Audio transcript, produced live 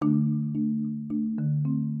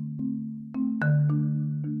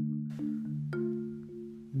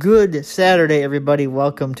Good Saturday, everybody.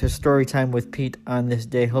 Welcome to Storytime with Pete on this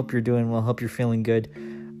day. Hope you're doing well. Hope you're feeling good.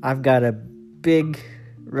 I've got a big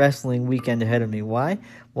wrestling weekend ahead of me. Why?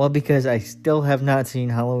 Well, because I still have not seen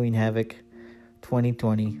Halloween Havoc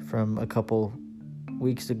 2020 from a couple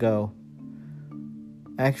weeks ago.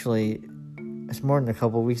 Actually, it's more than a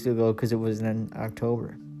couple weeks ago because it was in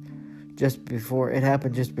October. It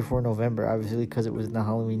happened just before November, obviously, because it was in the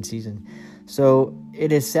Halloween season. So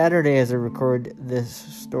it is Saturday as I record this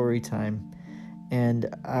story time,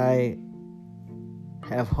 and I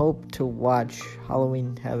have hoped to watch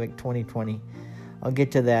Halloween Havoc 2020. I'll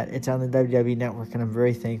get to that. It's on the WWE Network, and I'm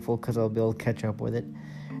very thankful because I'll be able to catch up with it.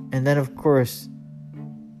 And then, of course,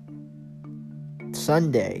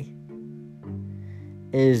 Sunday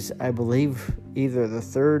is, I believe, either the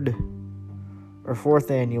third or fourth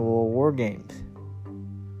annual War Games.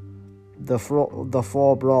 The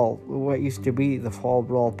Fall Brawl, what used to be the Fall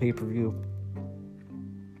Brawl pay-per-view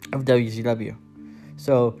of WCW.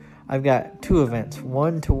 So I've got two events.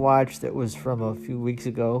 One to watch that was from a few weeks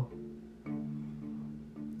ago,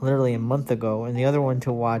 literally a month ago, and the other one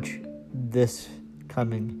to watch this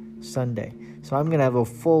coming Sunday. So I'm going to have a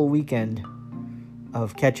full weekend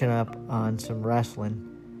of catching up on some wrestling.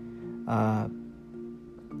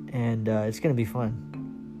 And it's going to be fun.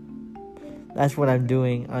 That's what I'm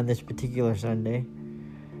doing on this particular Sunday.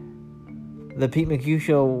 The Pete McHugh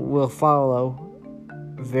Show will follow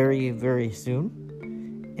very, very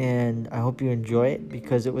soon. And I hope you enjoy it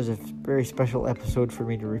because it was a very special episode for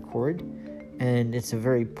me to record. And it's a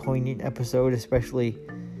very poignant episode, especially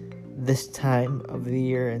this time of the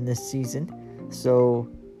year and this season. So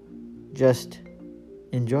just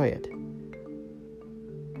enjoy it.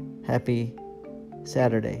 Happy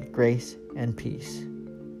Saturday. Grace and peace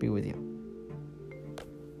be with you.